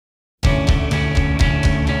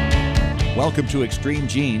Welcome to Extreme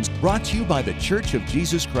Genes, brought to you by The Church of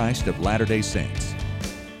Jesus Christ of Latter-day Saints.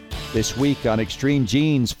 This week on Extreme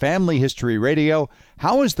Genes Family History Radio,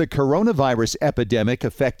 how is the coronavirus epidemic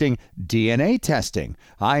affecting DNA testing?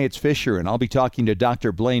 Hi, it's Fisher, and I'll be talking to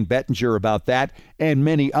Dr. Blaine Bettinger about that and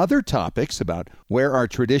many other topics about where our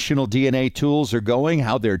traditional DNA tools are going,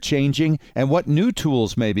 how they're changing, and what new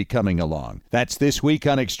tools may be coming along. That's this week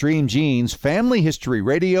on Extreme Genes Family History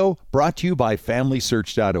Radio, brought to you by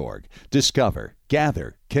FamilySearch.org. Discover,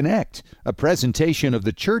 gather, connect, a presentation of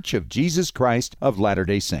the Church of Jesus Christ of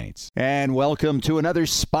Latter-day Saints. And welcome to another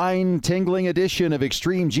spine-tingling edition of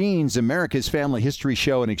Extreme Genes, America's family history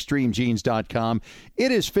show, and ExtremeGenes.com.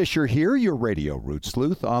 It is Fisher here, your radio root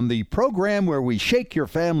sleuth, on the program where we shake your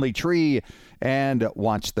family tree and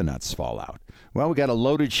watch the nuts fall out. Well, we got a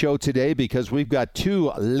loaded show today because we've got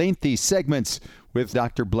two lengthy segments with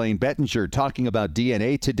Dr. Blaine Bettinger talking about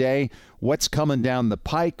DNA today, what's coming down the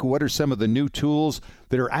pike, what are some of the new tools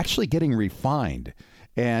that are actually getting refined.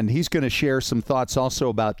 And he's going to share some thoughts also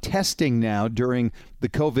about testing now during the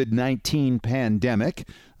COVID-19 pandemic,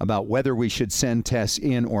 about whether we should send tests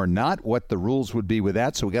in or not, what the rules would be with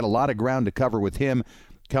that. So we got a lot of ground to cover with him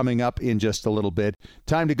coming up in just a little bit.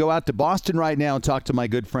 Time to go out to Boston right now and talk to my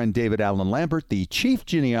good friend David Allen Lambert, the chief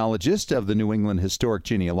genealogist of the New England Historic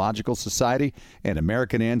Genealogical Society and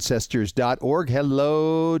AmericanAncestors.org.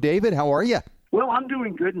 Hello, David. How are you? Well, I'm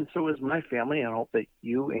doing good, and so is my family. I hope that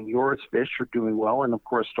you and yours, Fish, are doing well, and of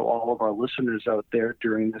course to all of our listeners out there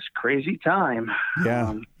during this crazy time.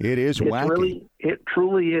 Yeah, it is wacky. It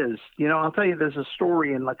truly is. You know, I'll tell you, there's a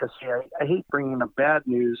story, and like I say, I hate bringing up bad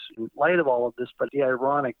news in light of all of this, but the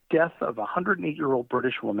ironic death of a 108-year-old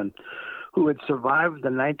British woman who had survived the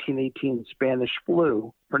 1918 Spanish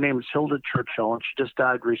flu. Her name is Hilda Churchill, and she just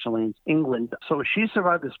died recently in England. So she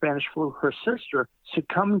survived the Spanish flu. Her sister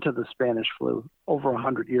succumbed to the Spanish flu over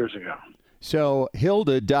 100 years ago. So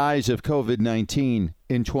Hilda dies of COVID-19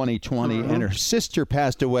 in 2020, and her sister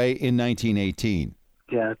passed away in 1918.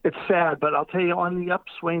 Yeah, it's sad, but I'll tell you, on the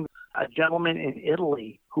upswing, a gentleman in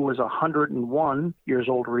Italy who was 101 years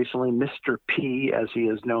old recently, Mr. P, as he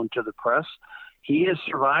is known to the press, he has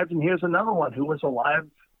survived, and here's another one who was alive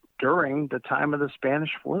during the time of the Spanish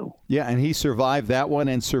flu. Yeah, and he survived that one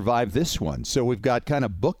and survived this one. So we've got kind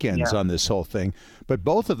of bookends on this whole thing, but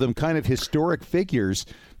both of them kind of historic figures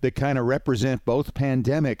that kind of represent both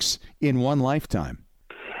pandemics in one lifetime.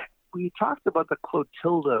 We talked about the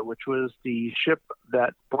Clotilda, which was the ship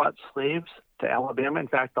that brought slaves to Alabama. In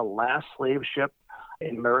fact, the last slave ship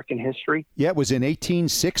in American history. Yeah, it was in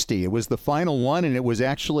 1860. It was the final one, and it was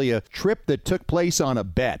actually a trip that took place on a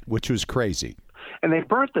bet, which was crazy. And they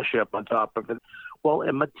burnt the ship on top of it. Well,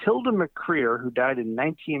 and Matilda McCreer, who died in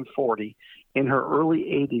 1940, in her early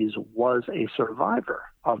 80s, was a survivor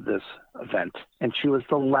of this event, and she was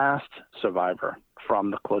the last survivor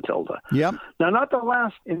from the Clotilda. Yep. Now, not the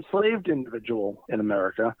last enslaved individual in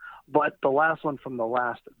America, but the last one from the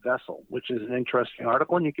last vessel, which is an interesting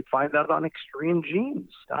article, and you can find that on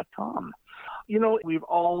ExtremeGenes.com. You know, we've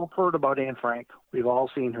all heard about Anne Frank. We've all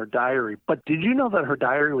seen her diary. But did you know that her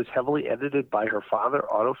diary was heavily edited by her father,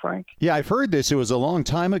 Otto Frank? Yeah, I've heard this. It was a long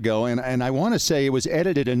time ago, and I want to say it was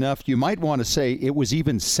edited enough. You might want to say it was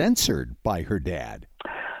even censored by her dad.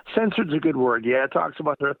 Censored's a good word. Yeah, it talks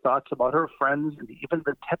about her thoughts about her friends and even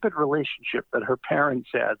the tepid relationship that her parents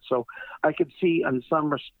had. So I could see, in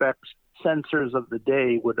some respects, censors of the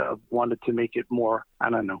day would have wanted to make it more, I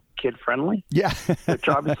don't know, kid-friendly. Yeah. Which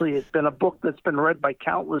obviously has been a book that's been read by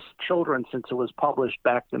countless children since it was published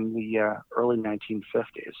back in the early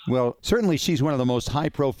 1950s. Well, certainly she's one of the most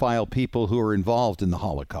high-profile people who are involved in the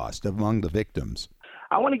Holocaust, among the victims.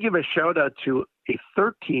 I want to give a shout-out to a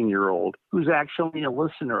 13-year-old who's actually a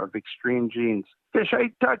listener of Extreme Genes. Fish,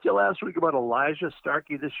 I talked to you last week about Elijah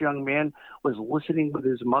Starkey. This young man was listening with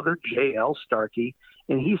his mother, J.L. Starkey,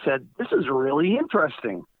 and he said, "This is really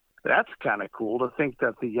interesting." That's kind of cool to think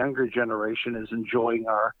that the younger generation is enjoying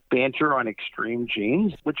our banter on Extreme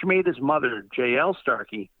Genes, which made his mother, J.L.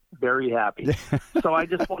 Starkey, very happy. So I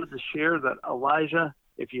just wanted to share that, Elijah,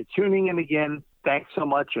 if you're tuning in again, thanks so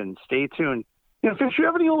much and stay tuned. You know, Fish, you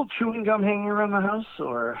have any old chewing gum hanging around the house,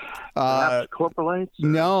 or perhaps Corporalites?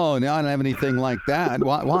 No, I don't have anything like that.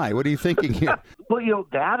 Why? What are you thinking here? Well, you know,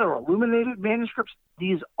 that or illuminated manuscripts,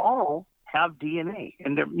 these all have DNA.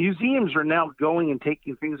 And the museums are now going and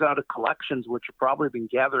taking things out of collections, which have probably been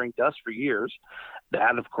gathering dust for years.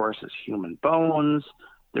 That, of course, is human bones.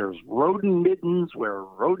 There's rodent middens where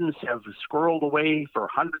rodents have squirreled away for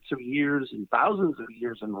hundreds of years and thousands of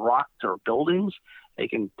years in rocks or buildings. They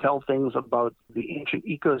can tell things about the ancient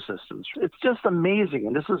ecosystems. It's just amazing.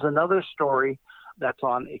 And this is another story That's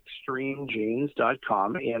on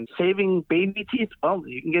extremegenes.com. And saving baby teeth, well,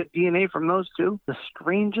 you can get DNA from those too. The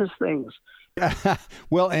strangest things.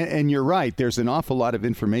 Well, and you're right. There's an awful lot of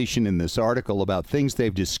information in this article about things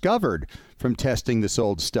they've discovered from testing this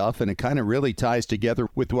old stuff, and it kind of really ties together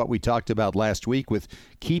with what we talked about last week with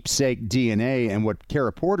keepsake DNA and what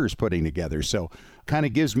Kara Porter's putting together. So kind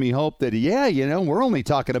of gives me hope that, we're only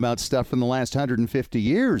talking about stuff from the last 150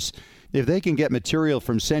 years. If they can get material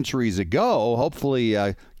from centuries ago, hopefully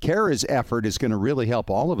Kara's effort is going to really help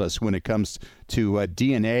all of us when it comes to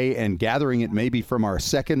DNA and gathering it maybe from our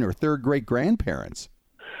second or third great grandparents.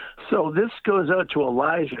 So this goes out to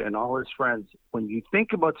Elijah and all his friends. When you think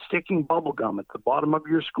about sticking bubble gum at the bottom of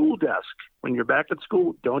your school desk when you're back at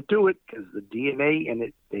school, don't do it, because the DNA in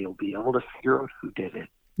it, they'll be able to figure out who did it.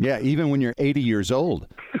 Yeah, even when you're 80 years old.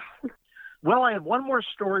 Well, I have one more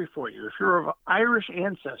story for you. If you're of Irish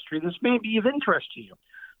ancestry, this may be of interest to you.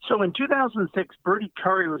 So in 2006, Bertie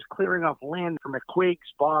Curry was clearing off land for McQuaig's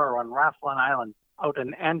Bar on Rathlin Island out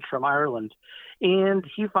in Antrim, Ireland, and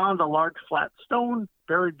he found a large flat stone.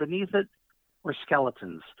 Buried beneath it were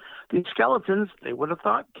skeletons. These skeletons, they would have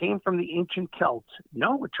thought, came from the ancient Celts.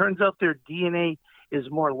 No, it turns out their DNA is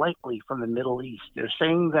more likely from the Middle East. They're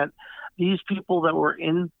saying that these people that were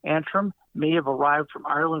in Antrim may have arrived from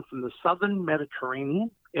Ireland from the southern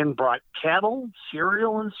Mediterranean and brought cattle,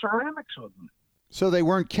 cereal, and ceramics with them. So they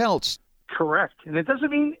weren't Celts. Correct. And it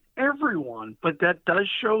doesn't mean everyone, but that does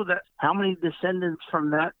show that how many descendants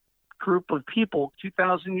from that group of people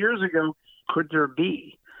 2,000 years ago could there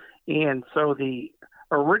be? And so the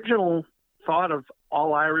original thought of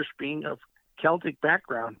all Irish being of Celtic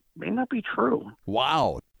background may not be true.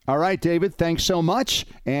 Wow. All right, David, thanks so much.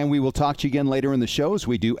 And we will talk to you again later in the show as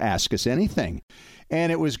we do Ask Us Anything. And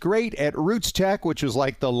it was great at Roots Tech, which was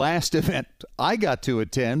like the last event I got to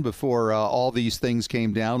attend before all these things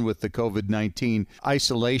came down with the COVID-19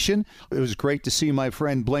 isolation. It was great to see my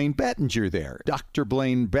friend Blaine Bettinger there. Dr.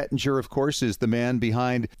 Blaine Bettinger, of course, is the man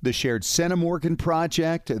behind the Shared Centimorgan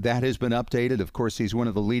Project. That has been updated. Of course, he's one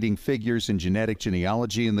of the leading figures in genetic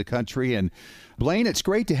genealogy in the country. And Blaine, it's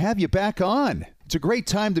great to have you back on. It's a great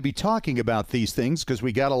time to be talking about these things because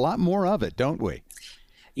we got a lot more of it, don't we?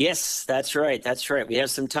 Yes, that's right. That's right. We have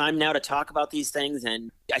some time now to talk about these things.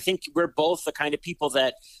 And I think we're both the kind of people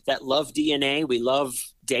that love DNA. We love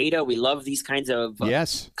data. We love these kinds of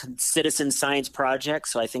citizen science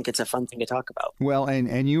projects. So I think it's a fun thing to talk about. Well,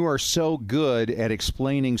 and you are so good at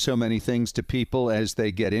explaining so many things to people as they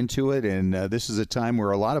get into it. And this is a time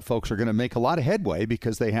where a lot of folks are going to make a lot of headway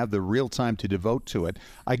because they have the real time to devote to it.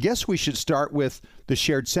 I guess we should start with the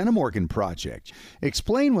Shared Centimorgan Project.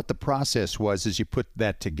 Explain what the process was as you put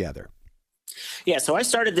that together. Yeah, so I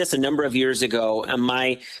started this a number of years ago, and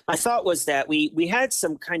my thought was that we had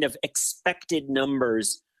some kind of expected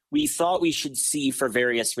numbers we thought we should see for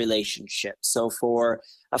various relationships. So for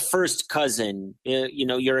a first cousin,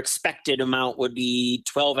 your expected amount would be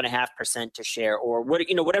 12.5% to share, or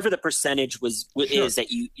whatever the percentage is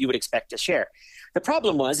that you would expect to share. The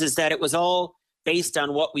problem is that it was all based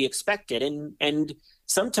on what we expected, and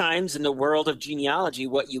sometimes in the world of genealogy,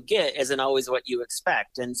 what you get isn't always what you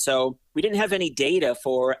expect. And so we didn't have any data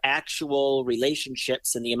for actual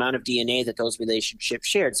relationships and the amount of DNA that those relationships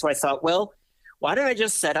shared. So I thought, well, why don't I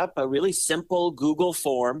just set up a really simple Google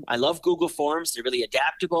form? I love Google Forms. They're really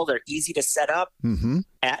adaptable. They're easy to set up. Mm-hmm.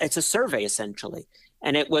 It's a survey, essentially.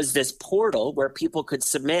 And it was this portal where people could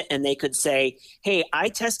submit and they could say, hey, I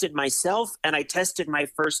tested myself and I tested my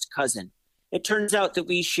first cousin. It turns out that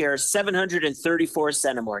we share 734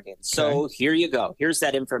 centimorgans. So here you go. Here's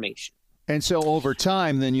that information. And so over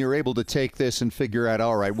time, then you're able to take this and figure out,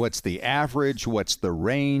 all right, what's the average? What's the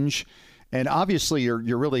range? And obviously,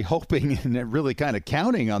 you're really hoping and really kind of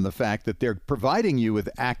counting on the fact that they're providing you with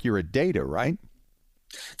accurate data, right?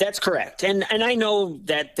 That's correct. And I know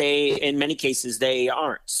that in many cases, they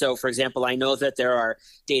aren't. So, for example, I know that there are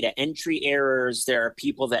data entry errors. There are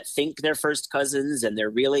people that think they're first cousins and they're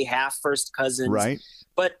really half first cousins. Right.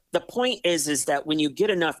 But the point is that when you get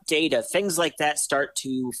enough data, things like that start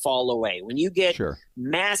to fall away. When you get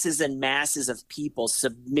masses and masses of people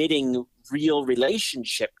submitting real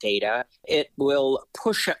relationship data, it will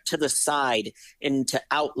push up to the side into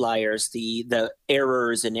outliers, the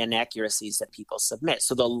errors and inaccuracies that people submit.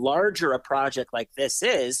 So the larger a project like this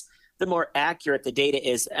is, the more accurate the data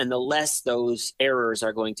is and the less those errors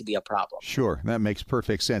are going to be a problem. Sure, that makes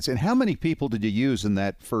perfect sense. And how many people did you use in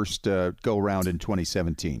that first go-round in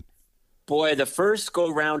 2017? Boy, the first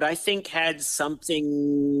go-round, I think, had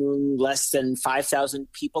something less than 5,000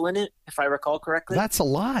 people in it, if I recall correctly. That's a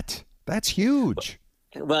lot. That's huge.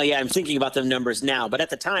 Well, yeah, I'm thinking about the numbers now, but at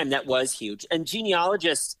the time, that was huge. And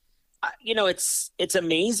genealogists It's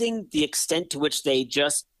amazing the extent to which they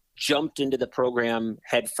just jumped into the program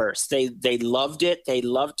head first. They loved it. They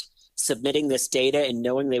loved submitting this data and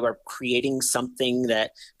knowing they were creating something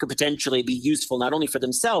that could potentially be useful not only for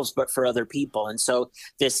themselves but for other people. And so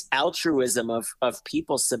this altruism of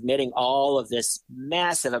people submitting all of this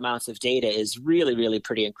massive amounts of data is really, really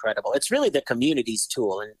pretty incredible. It's really the community's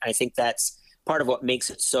tool, and I think that's part of what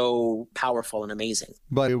makes it so powerful and amazing.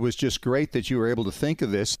 But it was just great that you were able to think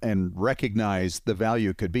of this and recognize the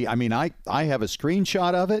value it could be. I mean, I have a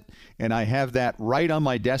screenshot of it, and I have that right on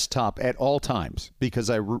my desktop at all times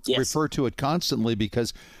because I refer to it constantly,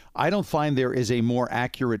 because I don't find there is a more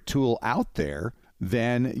accurate tool out there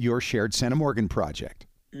than your Shared Centimorgan project.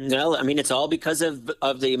 No, I mean, it's all because of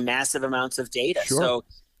the massive amounts of data. Sure. So,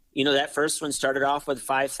 that first one started off with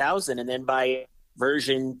 5,000, and then by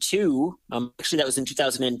version 2, actually that was in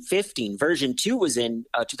 2015. Version 2 was in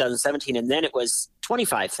 2017, and then it was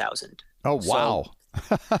 25,000. Oh, wow.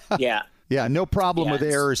 So, yeah. Yeah, no problem with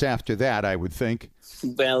errors after that, I would think.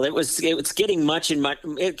 Well, it was getting much and much.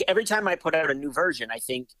 Every time I put out a new version, I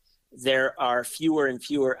think there are fewer and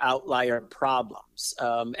fewer outlier problems,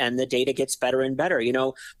 and the data gets better and better.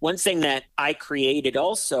 One thing that I created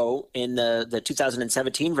also in the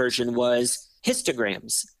 2017 version was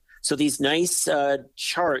histograms. So these nice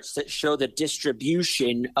charts that show the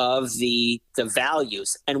distribution of the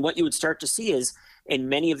values. And what you would start to see is in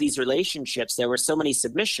many of these relationships, there were so many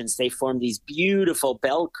submissions, they formed these beautiful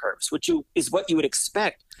bell curves, which is what you would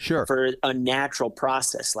expect for a natural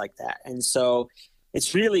process like that. And so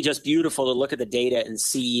it's really just beautiful to look at the data and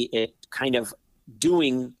see it kind of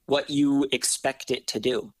doing what you expect it to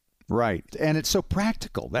do. Right. And it's so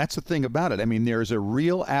practical. That's the thing about it. I mean, there's a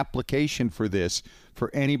real application for this for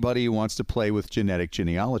anybody who wants to play with genetic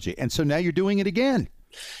genealogy. And so now you're doing it again.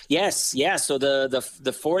 Yes. Yeah. So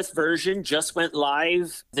the fourth version just went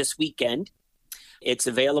live this weekend. It's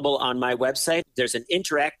available on my website. There's an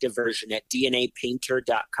interactive version at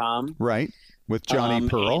DNApainter.com. Right. With Johnny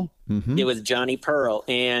Pearl. With Johnny Pearl.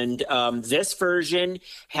 And this version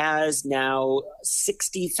has now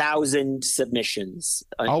 60,000 submissions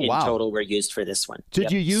in total were used for this one.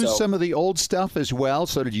 Did you use some of the old stuff as well?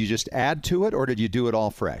 So did you just add to it, or did you do it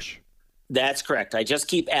all fresh? That's correct. I just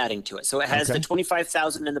keep adding to it. So it has the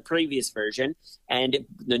 25,000 in the previous version, and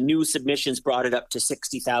the new submissions brought it up to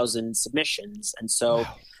 60,000 submissions. And so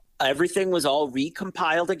everything was all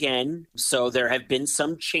recompiled again. So there have been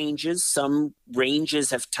some changes. Some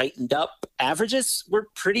ranges have tightened up. Averages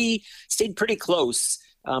stayed pretty close,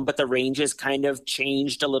 but the ranges kind of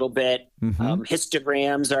changed a little bit.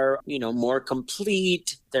 Histograms are, more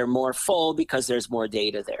complete. They're more full because there's more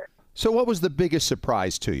data there. So what was the biggest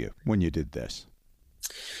surprise to you when you did this?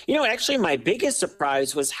 Actually, my biggest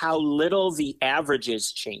surprise was how little the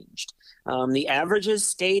averages changed. The averages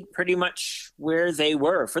stayed pretty much where they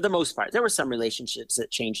were for the most part. There were some relationships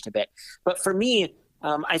that changed a bit. But for me,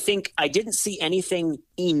 I think I didn't see anything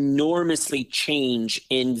enormously change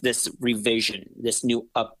in this revision, this new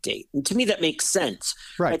update. And to me, that makes sense.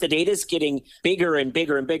 Right? The data is getting bigger and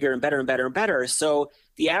bigger and bigger and better and better and better. So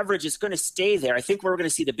the average is going to stay there. I think where we're going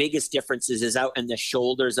to see the biggest differences is out in the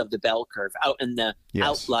shoulders of the bell curve, out in the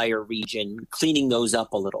outlier region, cleaning those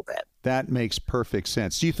up a little bit. That makes perfect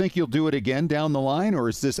sense. Do you think you'll do it again down the line? Or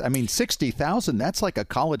is this, 60,000, that's like a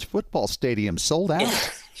college football stadium sold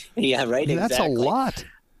out. Yeah, right. Exactly. That's a lot.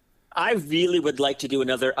 I really would like to do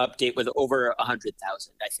another update with over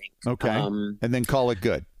 100,000, I think. Okay. And then call it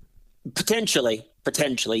good. Potentially,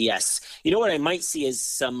 yes. What I might see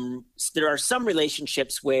is there are some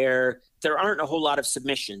relationships where there aren't a whole lot of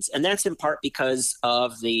submissions, and that's in part because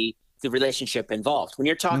of the relationship involved. When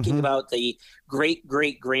you're talking about the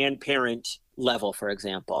great-great-grandparent level, for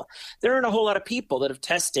example, there aren't a whole lot of people that have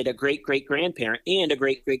tested a great-great-grandparent and a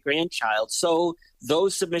great-great-grandchild, so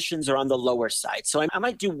those submissions are on the lower side. So I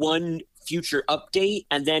might do one future update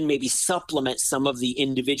and then maybe supplement some of the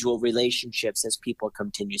individual relationships as people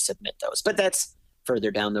continue to submit those. But that's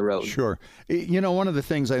further down the road. Sure. One of the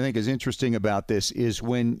things I think is interesting about this is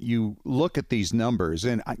when you look at these numbers,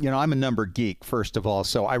 and, I'm a number geek, first of all,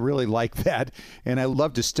 so I really like that, and I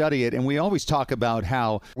love to study it. And we always talk about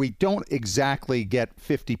how we don't exactly get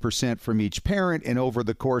 50% from each parent, and over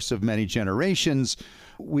the course of many generations,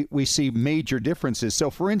 we see major differences.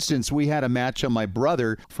 So, for instance, we had a match on my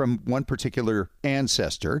brother from one particular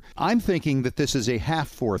ancestor. I'm thinking that this is a half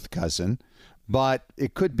fourth cousin, but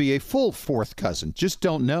it could be a full fourth cousin. Just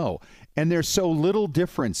don't know. And there's so little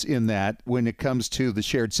difference in that when it comes to the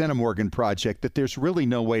Shared Centimorgan project that there's really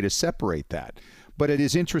no way to separate that. But it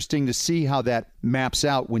is interesting to see how that maps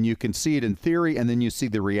out when you can see it in theory and then you see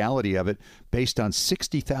the reality of it based on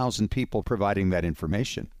 60,000 people providing that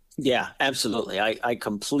information. Yeah, absolutely. I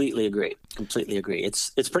completely agree. Completely agree.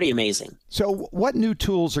 It's pretty amazing. So what new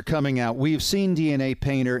tools are coming out? We've seen DNA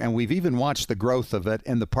Painter, and we've even watched the growth of it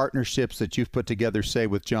and the partnerships that you've put together, say,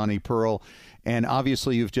 with Johnny Pearl. And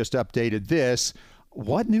obviously you've just updated this.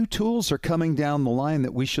 What new tools are coming down the line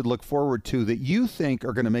that we should look forward to that you think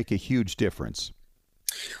are going to make a huge difference?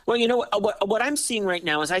 Well, what I'm seeing right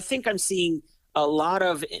now is I think I'm seeing a lot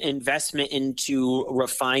of investment into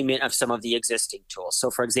refinement of some of the existing tools. So,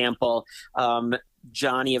 for example,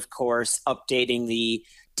 Johnny, of course, updating the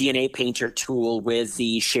DNA Painter tool with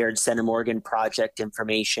the shared Centimorgan project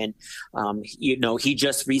information. He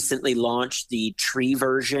just recently launched the tree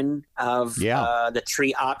version of the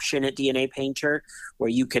tree option at DNA Painter, where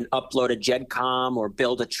you can upload a GEDCOM or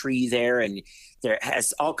build a tree there, and there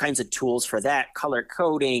has all kinds of tools for that, color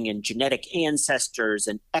coding and genetic ancestors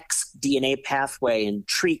and X-DNA pathway and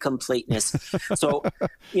tree completeness. So,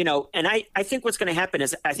 and I think what's going to happen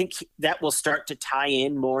is I think that will start to tie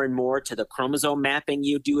in more and more to the chromosome mapping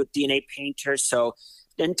you do with DNA Painter. So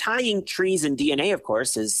then tying trees and DNA, of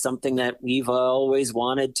course, is something that we've always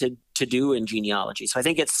wanted to do in genealogy. So I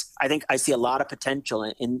think I see a lot of potential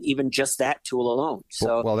in even just that tool alone.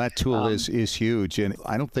 So well, that tool is huge, and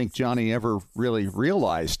I don't think Johnny ever really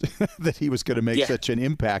realized that he was going to make such an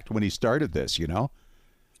impact when he started this.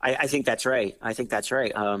 I think that's right.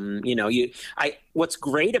 What's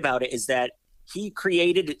great about it is that he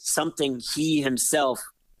created something he himself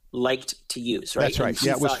liked to use. Right. That's right.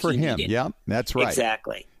 Yeah, it was for him. Yeah, that's right.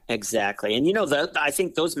 Exactly. And I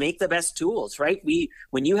think those make the best tools, right?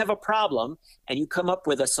 When you have a problem and you come up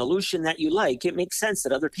with a solution that you like, it makes sense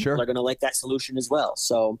that other people are going to like that solution as well.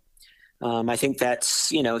 So I think that's,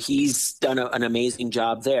 he's done an amazing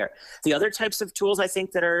job there. The other types of tools I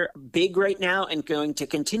think that are big right now and going to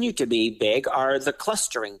continue to be big are the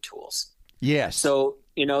clustering tools. Yes. So,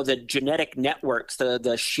 the genetic networks,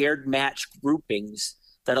 the shared match groupings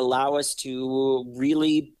that allow us to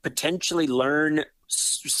really potentially learn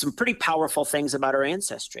some pretty powerful things about our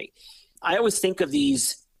ancestry. I always think of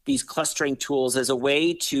these clustering tools as a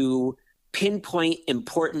way to pinpoint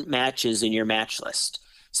important matches in your match list.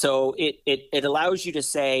 So it allows you to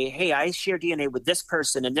say, hey, I share DNA with this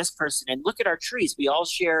person, and look at our trees. We all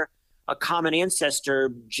share a common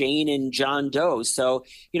ancestor, Jane and John Doe. So,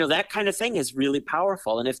 that kind of thing is really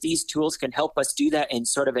powerful. And if these tools can help us do that in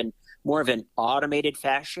sort of more of an automated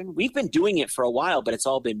fashion. We've been doing it for a while, but it's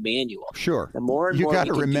all been manual. Sure. The more and you more got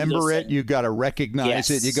to remember it. You got to recognize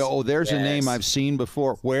it. You go, oh, there's a name I've seen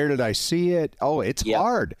before. Where did I see it? Oh, it's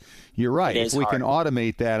hard. You're right. If we can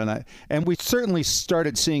automate that, and we certainly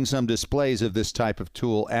started seeing some displays of this type of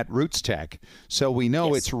tool at RootsTech, so we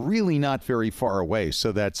know it's really not very far away.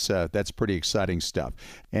 So that's pretty exciting stuff.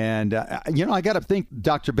 And I got to think,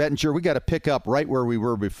 Dr. Bettinger, we got to pick up right where we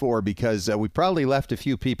were before, because we probably left a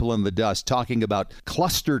few people in the dust talking about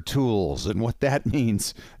cluster tools and what that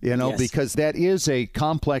means. Because that is a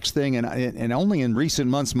complex thing, and only in recent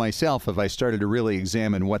months myself have I started to really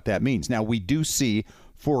examine what that means. Now we do see.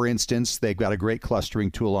 For instance, they've got a great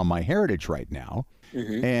clustering tool on MyHeritage right now.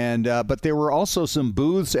 Mm-hmm. And but there were also some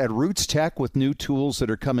booths at RootsTech with new tools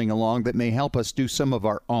that are coming along that may help us do some of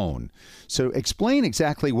our own. So explain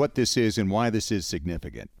exactly what this is and why this is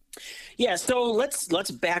significant. Yeah, so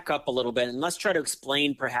let's back up a little bit and let's try to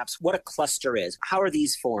explain perhaps what a cluster is. How are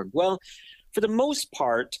these formed? Well, for the most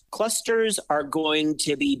part, clusters are going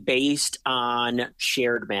to be based on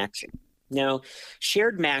shared matching. Now,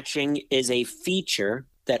 shared matching is a feature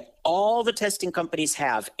that all the testing companies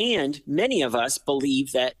have, and many of us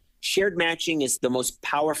believe that shared matching is the most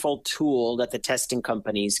powerful tool that the testing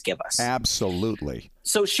companies give us. Absolutely.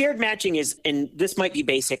 So shared matching is, and this might be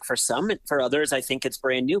basic for some, and for others I think it's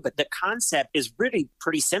brand new, but the concept is really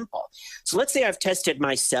pretty simple. So let's say I've tested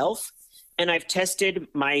myself and I've tested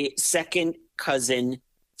my second cousin,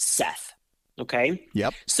 Seth. Okay.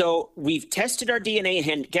 Yep. So we've tested our DNA,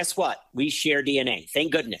 and guess what? We share DNA.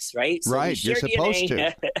 Thank goodness, right? So right. You're supposed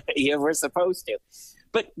to. Yeah, we're supposed to.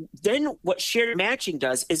 But then what shared matching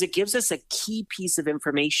does is it gives us a key piece of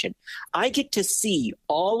information. I get to see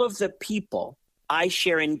all of the people I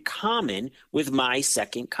share in common with my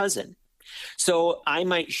second cousin. So I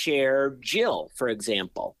might share Jill, for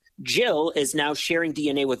example. Jill is now sharing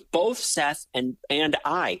DNA with both Seth and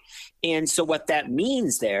I. And so what that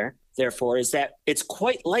means therefore, is that it's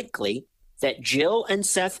quite likely that Jill and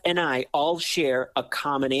Seth and I all share a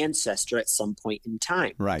common ancestor at some point in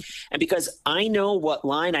time. Right. And because I know what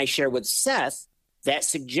line I share with Seth, that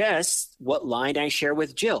suggests what line I share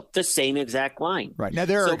with Jill, the same exact line. Right. Now,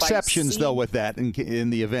 there are exceptions, though, with that. In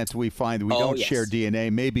the event we find that we don't share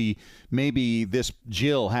DNA, maybe this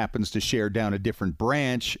Jill happens to share down a different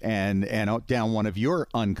branch and down one of your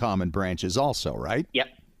uncommon branches also, right?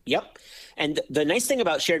 Yep. And the nice thing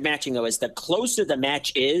about shared matching, though, is the closer the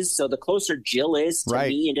match is, so the closer Jill is to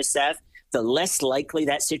me and to Seth, the less likely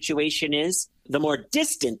that situation is. The more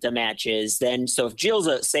distant the match is, then, so if Jill's,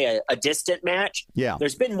 a distant match,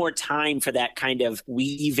 there's been more time for that kind of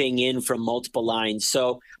weaving in from multiple lines.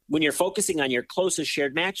 So when you're focusing on your closest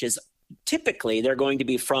shared matches, typically they're going to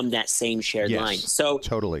be from that same shared line. So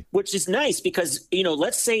totally, which is nice because,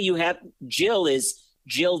 let's say you have Jill is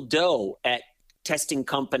Jill Doe at testing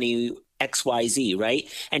company XYZ, right?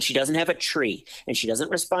 And she doesn't have a tree, and she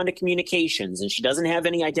doesn't respond to communications, and she doesn't have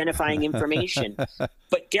any identifying information.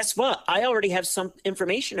 But guess what? I already have some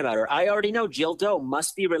information about her. I already know Jill Doe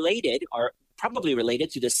must be related, or probably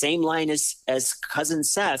related, to the same line as cousin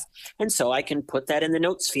Seth. And so I can put that in the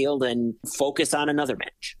notes field and focus on another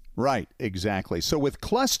match. Right, exactly. So with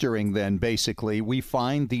clustering, then, basically, we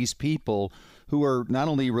find these people who are not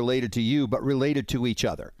only related to you, but related to each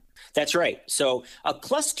other. That's right. So a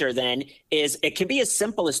cluster then it can be as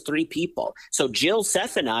simple as 3 people. So Jill,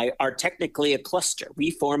 Seth, and I are technically a cluster.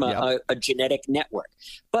 We form a genetic network.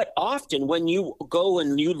 But often when you go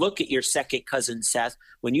and you look at your second cousin, Seth,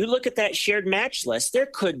 when you look at that shared match list, there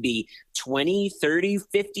could be 20, 30,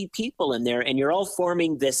 50 people in there, and you're all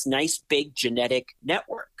forming this nice big genetic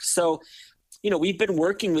network. So, we've been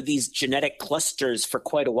working with these genetic clusters for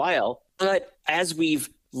quite a while, but as we've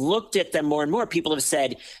looked at them more and more, people have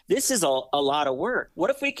said, this is a lot of work. What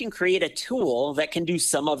if we can create a tool that can do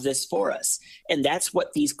some of this for us? And that's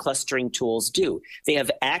what these clustering tools do. They have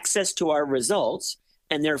access to our results,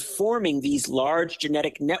 and they're forming these large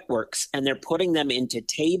genetic networks, and they're putting them into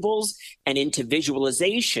tables and into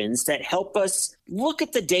visualizations that help us look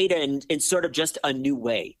at the data in sort of just a new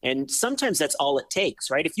way. And sometimes that's all it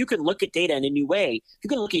takes, right? If you can look at data in a new way, if you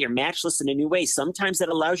can look at your match list in a new way, sometimes that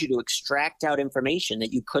allows you to extract out information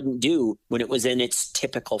that you couldn't do when it was in its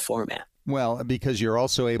typical format. Well, because you're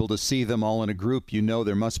also able to see them all in a group,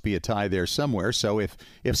 there must be a tie there somewhere. So if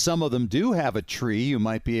some of them do have a tree, you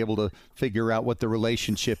might be able to figure out what the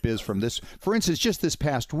relationship is from this. For instance, just this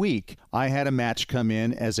past week, I had a match come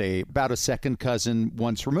in as about a second cousin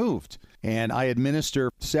once removed. And I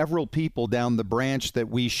administer several people down the branch that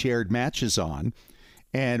we shared matches on.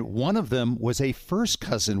 And one of them was a first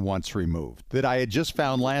cousin once removed that I had just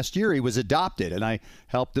found last year. He was adopted, and I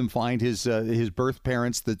helped him find his birth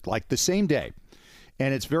parents the same day.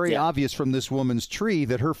 And it's very obvious from this woman's tree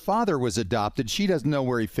that her father was adopted. She doesn't know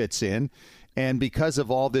where he fits in. And because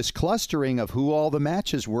of all this clustering of who all the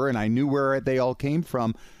matches were, and I knew where they all came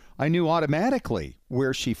from, I knew automatically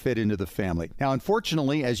where she fit into the family. Now,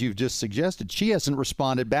 unfortunately, as you've just suggested, she hasn't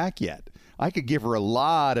responded back yet. I could give her a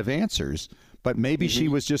lot of answers, but maybe she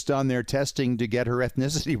was just on there testing to get her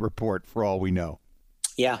ethnicity report for all we know.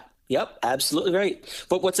 Yeah. Yep. Absolutely right.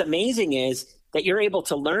 But what's amazing is that you're able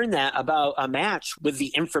to learn that about a match with the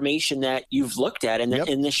information that you've looked at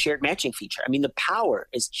in this shared matching feature. I mean, the power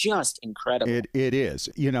is just incredible. It is.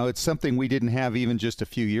 It's something we didn't have even just a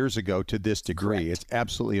few years ago to this degree. Correct. It's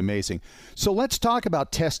absolutely amazing. So let's talk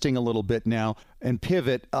about testing a little bit now and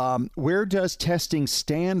pivot. Where does testing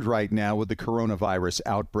stand right now with the coronavirus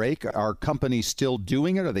outbreak? Are companies still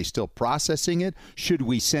doing it? Are they still processing it? Should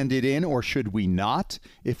we send it in or should we not?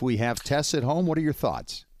 If we have tests at home, what are your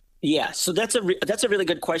thoughts? Yeah, so that's a really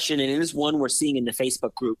good question, and it is one we're seeing in the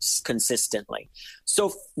Facebook groups consistently.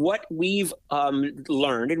 So what we've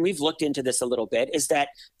learned, and we've looked into this a little bit, is that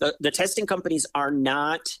the testing companies are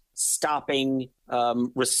not stopping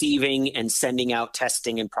receiving and sending out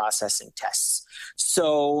testing and processing tests.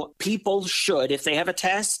 So people should, if they have a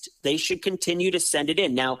test, they should continue to send it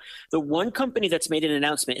in. Now, the one company that's made an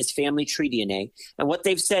announcement is Family Tree DNA. And what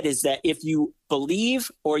they've said is that if you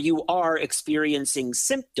believe or you are experiencing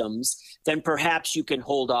symptoms, then perhaps you can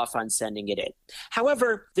hold off on sending it in.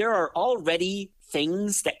 However, there are already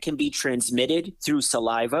things that can be transmitted through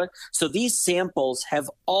saliva. So these samples have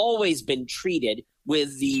always been treated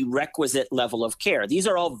with the requisite level of care. These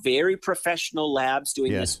are all very professional labs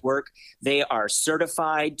doing this work. They are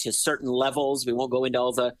certified to certain levels. We won't go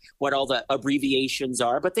into what all the abbreviations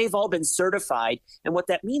are, but they've all been certified. And what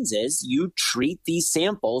that means is you treat these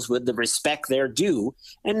samples with the respect they're due.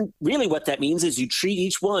 And really what that means is you treat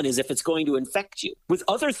each one as if it's going to infect you with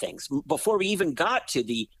other things before we even got to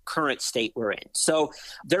the current state we're in. So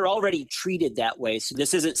they're already treated that way. So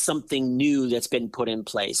this isn't something new that's been put in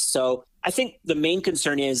place. So I think the main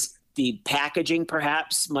concern is The packaging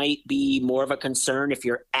perhaps might be more of a concern if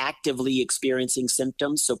you're actively experiencing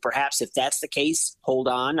symptoms. So perhaps if that's the case, hold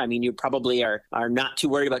on. I mean, you probably are not too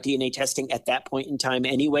worried about DNA testing at that point in time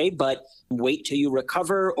anyway, but wait till you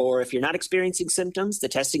recover. Or if you're not experiencing symptoms, the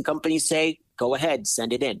testing companies say, go ahead,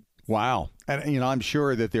 send it in. Wow. And, I'm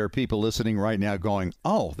sure that there are people listening right now going,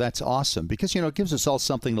 oh, that's awesome. Because, it gives us all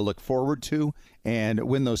something to look forward to. And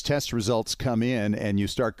when those test results come in and you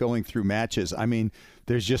start going through matches, I mean,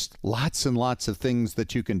 there's just lots and lots of things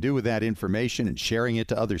that you can do with that information and sharing it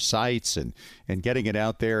to other sites and getting it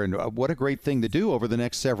out there. And what a great thing to do over the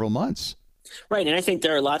next several months. Right. And I think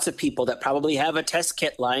there are lots of people that probably have a test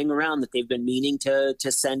kit lying around that they've been meaning to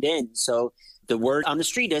send in. So the word on the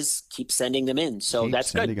street is keep sending them in. So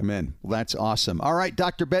that's good. Sending them in. Well, that's awesome. All right,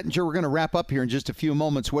 Dr. Bettinger, we're going to wrap up here in just a few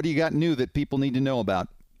moments. What do you got new that people need to know about?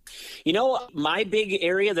 My big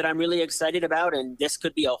area that I'm really excited about, and this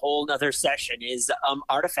could be a whole nother session, is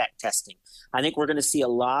artifact testing. I think we're going to see a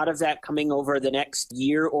lot of that coming over the next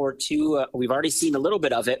year or two. We've already seen a little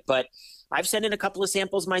bit of it, but I've sent in a couple of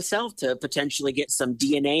samples myself to potentially get some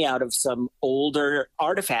DNA out of some older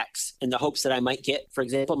artifacts in the hopes that I might get, for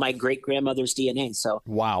example, my great-grandmother's DNA. So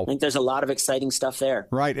wow. I think there's a lot of exciting stuff there.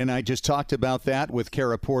 Right, and I just talked about that with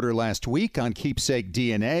Kara Porter last week on Keepsake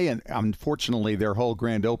DNA, and unfortunately their whole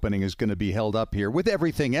grand opening is going to be held up here with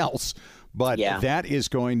everything else. But that is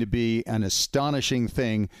going to be an astonishing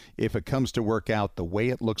thing if it comes to work out the way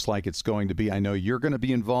it looks like it's going to be. I know you're going to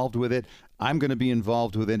be involved with it. I'm going to be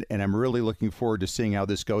involved with it, and I'm really looking forward to seeing how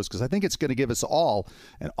this goes because I think it's going to give us all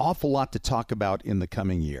an awful lot to talk about in the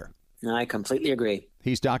coming year. I completely agree.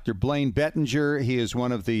 He's Dr. Blaine Bettinger. He is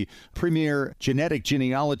one of the premier genetic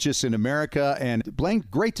genealogists in America. And Blaine,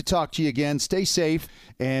 great to talk to you again. Stay safe,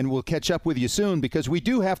 and we'll catch up with you soon because we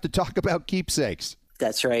do have to talk about keepsakes.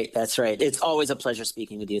 That's right. That's right. It's always a pleasure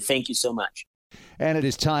speaking with you. Thank you so much. And it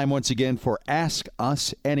is time once again for Ask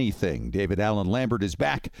Us Anything. David Allen Lambert is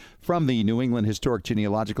back from the New England Historic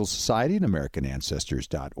Genealogical Society and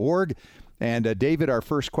AmericanAncestors.org. And David, our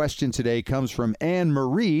first question today comes from Anne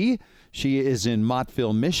Marie. She is in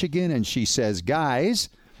Mottville, Michigan, and she says, guys,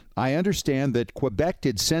 I understand that Quebec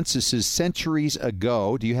did censuses centuries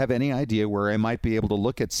ago. Do you have any idea where I might be able to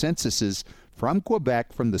look at censuses from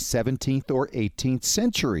Quebec from the 17th or 18th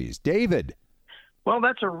centuries? David. Well,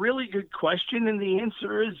 that's a really good question, and the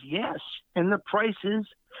answer is yes, and the price is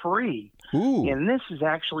free. Ooh. And this is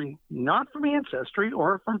actually not from Ancestry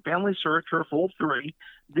or from Family Search or Full 3.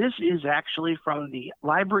 This is actually from the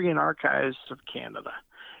Library and Archives of Canada.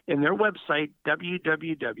 In their website,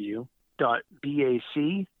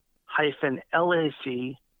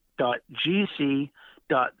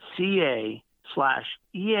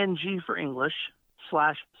 www.bac-lac.gc.ca/ENG for English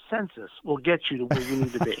 /census will get you to where you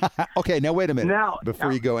need to be. Okay, now wait a minute.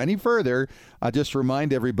 Before you go any further, I'll just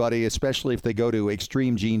remind everybody, especially if they go to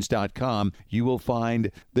extremegenes.com, you will find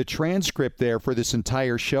the transcript there for this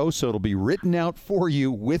entire show, so it'll be written out for you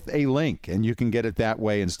with a link, and you can get it that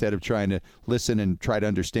way instead of trying to listen and try to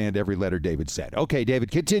understand every letter David said. Okay, David,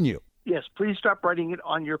 continue. Yes, please stop writing it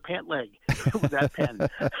on your pant leg with that pen.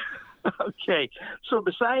 Okay, so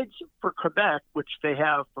besides for Quebec, which they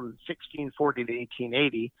have from 1640 to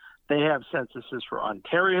 1880, they have censuses for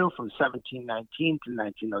Ontario from 1719 to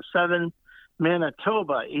 1907,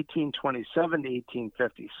 Manitoba 1827 to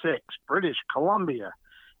 1856, British Columbia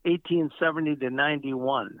 1870 to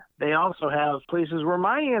 91. They also have places where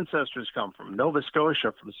my ancestors come from, Nova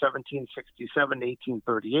Scotia from 1767 to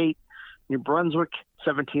 1838, New Brunswick,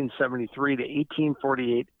 1773 to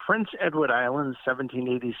 1848. Prince Edward Island,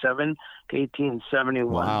 1787 to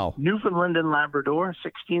 1871. Wow. Newfoundland and Labrador,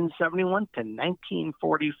 1671 to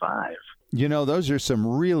 1945. You know, those are some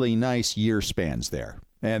really nice year spans there.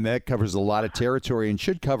 And that covers a lot of territory and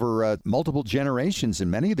should cover multiple generations in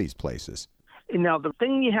many of these places. And now, the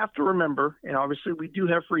thing you have to remember, and obviously we do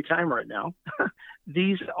have free time right now,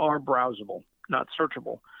 these are browsable, not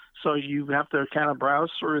searchable. So you have to kind of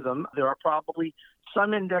browse through them. There are probably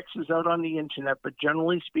some indexes out on the internet, but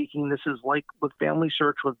generally speaking, this is like with Family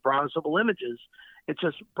Search with browsable images. It's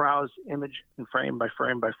just browse image and frame by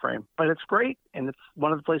frame by frame. But it's great, and it's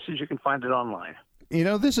one of the places you can find it online. You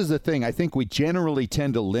know, this is the thing. I think we generally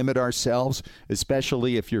tend to limit ourselves,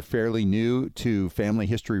 especially if you're fairly new to family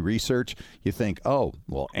history research. You think, oh,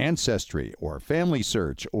 well, Ancestry or Family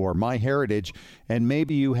Search or MyHeritage, and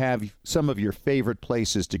maybe you have some of your favorite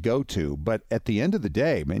places to go to. But at the end of the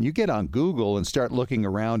day, man, you get on Google and start looking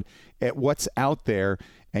around at what's out there,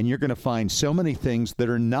 and you're going to find so many things that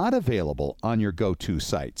are not available on your go-to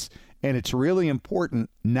sites. And it's really important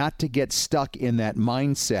not to get stuck in that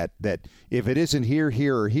mindset that if it isn't here,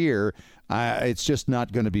 here, or here, it's just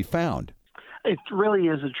not going to be found. It really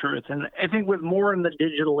is the truth. And I think with more in the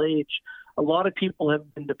digital age, a lot of people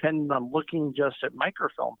have been dependent on looking just at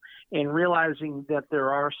microfilm and realizing that there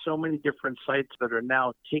are so many different sites that are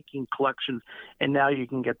now taking collections, and now you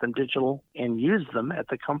can get them digital and use them at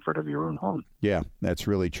the comfort of your own home. Yeah, that's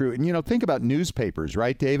really true. And, think about newspapers,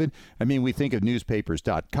 right, David? I mean, we think of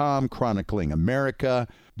newspapers.com, Chronicling America,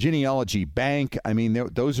 Genealogy Bank. I mean,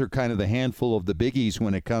 those are kind of the handful of the biggies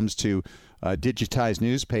when it comes to digitized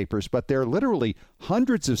newspapers, but there are literally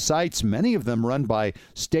hundreds of sites, many of them run by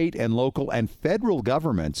state and local and federal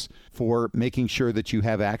governments, for making sure that you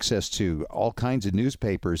have access to all kinds of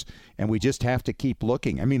newspapers, and we just have to keep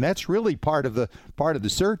looking. I mean, that's really part of the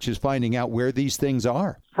search, is finding out where these things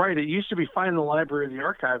are. Right. It used to be find the library or the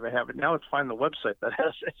archive I have it. Now it's find the website that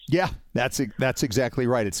has it. Yeah, that's exactly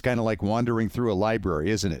right. It's kind of like wandering through a library,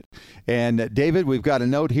 isn't it? And David, we've got a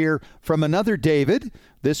note here from another David.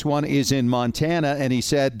 This one is in Montana, and he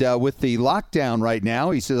said, with the lockdown right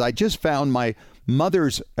now, he says, I just found my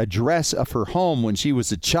mother's address of her home when she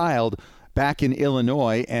was a child back in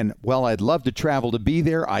Illinois, and, well, I'd love to travel to be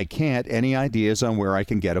there. I can't. Any ideas on where I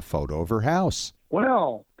can get a photo of her house?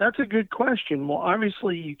 Well, that's a good question. Well,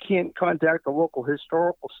 obviously, you can't contact the local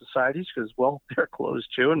historical societies because, well, they're closed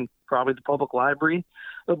too, and probably the public library,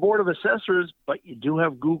 the Board of Assessors, but you do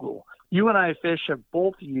have Google. You and I, Fish, have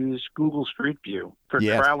both used Google Street View for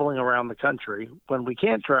traveling around the country when we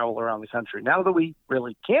can't travel around the country. Now that we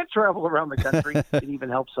really can't travel around the country, it even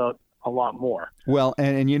helps out a lot more. Well,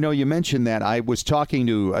 and you mentioned that. I was talking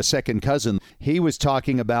to a second cousin. He was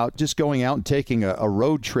talking about just going out and taking a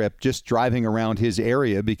road trip, just driving around his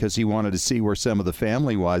area because he wanted to see where some of the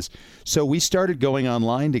family was. So we started going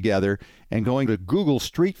online together and going to Google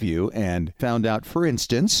Street View and found out, for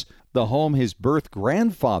instance, the home his birth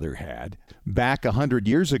grandfather had back 100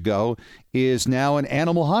 years ago is now an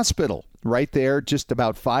animal hospital right there, just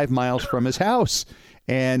about 5 miles from his house.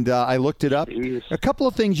 And I looked it up. Jeez. A couple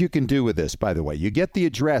of things you can do with this, by the way. You get the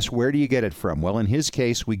address. Where do you get it from? Well, in his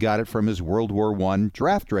case, we got it from his World War I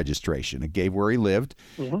draft registration. It gave where he lived.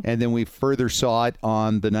 Mm-hmm. And then we further saw it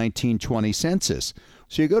on the 1920 census.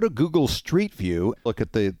 So you go to Google Street View, look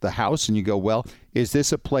at the house, and you go, well, is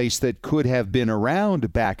this a place that could have been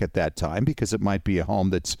around back at that time? Because it might be a home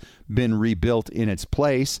that's been rebuilt in its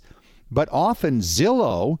place. But often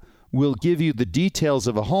Zillow will give you the details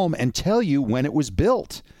of a home and tell you when it was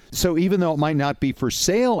built. So even though it might not be for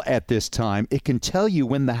sale at this time, it can tell you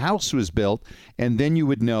when the house was built, and then you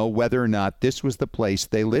would know whether or not this was the place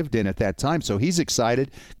they lived in at that time. So he's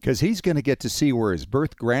excited because he's going to get to see where his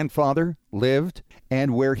birth grandfather lived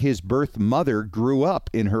and where his birth mother grew up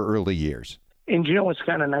in her early years. And you know what's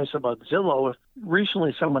kind of nice about Zillow? If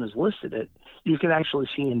recently someone has listed it, you can actually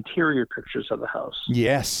see interior pictures of the house.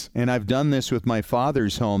 Yes, and I've done this with my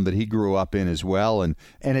father's home that he grew up in as well, and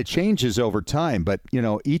it changes over time. But,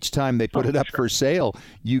 each time they put it up for sale,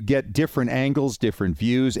 you get different angles, different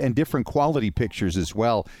views, and different quality pictures as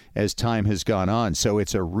well as time has gone on. So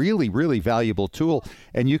it's a really, really valuable tool,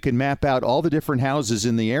 and you can map out all the different houses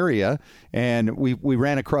in the area. And we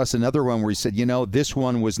ran across another one where he said, this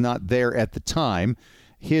one was not there at the time.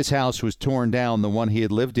 His house was torn down, the one he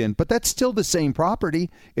had lived in, but that's still the same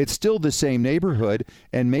property. It's still the same neighborhood,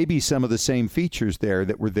 and maybe some of the same features there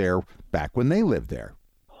that were there back when they lived there.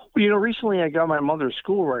 Well, recently I got my mother's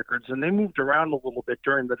school records, and they moved around a little bit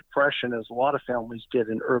during the Depression, as a lot of families did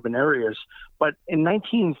in urban areas. But in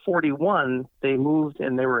 1941, they moved,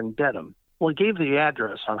 and they were in Dedham. Well, it gave the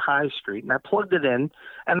address on High Street, and I plugged it in,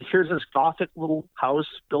 and here's this Gothic little house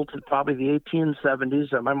built in probably the 1870s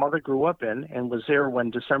that my mother grew up in and was there when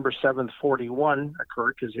December 7th, 41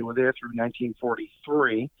 occurred, because they were there through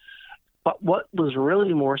 1943. But what was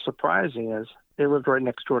really more surprising is they lived right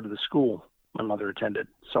next door to the school my mother attended.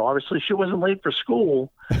 So obviously she wasn't late for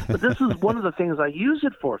school, but this is one of the things I use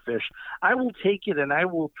it for, Fish. I will take it and I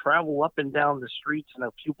will travel up and down the streets and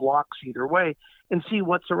a few blocks either way and see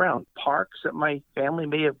what's around. Parks that my family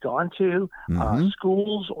may have gone to,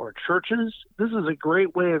 schools or churches. This is a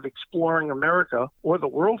great way of exploring America, or the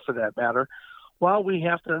world for that matter, while we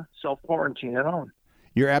have to self-quarantine at home.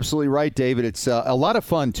 You're absolutely right, David. It's a lot of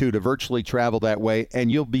fun, too, to virtually travel that way,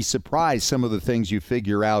 and you'll be surprised some of the things you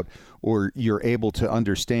figure out or you're able to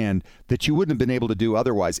understand that you wouldn't have been able to do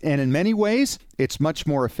otherwise. And in many ways, it's much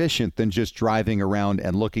more efficient than just driving around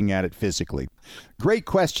and looking at it physically. Great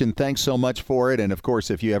question. Thanks so much for it. And, of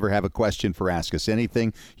course, if you ever have a question for Ask Us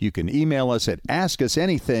Anything, you can email us at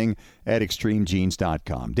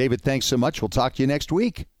askusanything@extremegenes.com. David, thanks so much. We'll talk to you next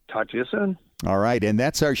week. Talk to you soon. All right, and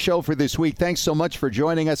that's our show for this week. Thanks so much for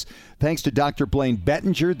joining us. Thanks to Dr. Blaine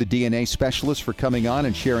Bettinger, the DNA specialist, for coming on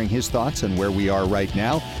and sharing his thoughts on where we are right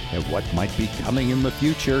now and what might be coming in the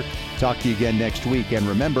future. Talk to you again next week. And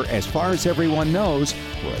remember, as far as everyone knows,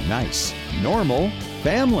 we're a nice, normal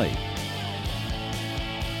family.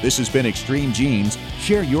 This has been Extreme Genes.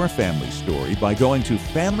 Share your family story by going to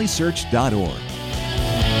FamilySearch.org.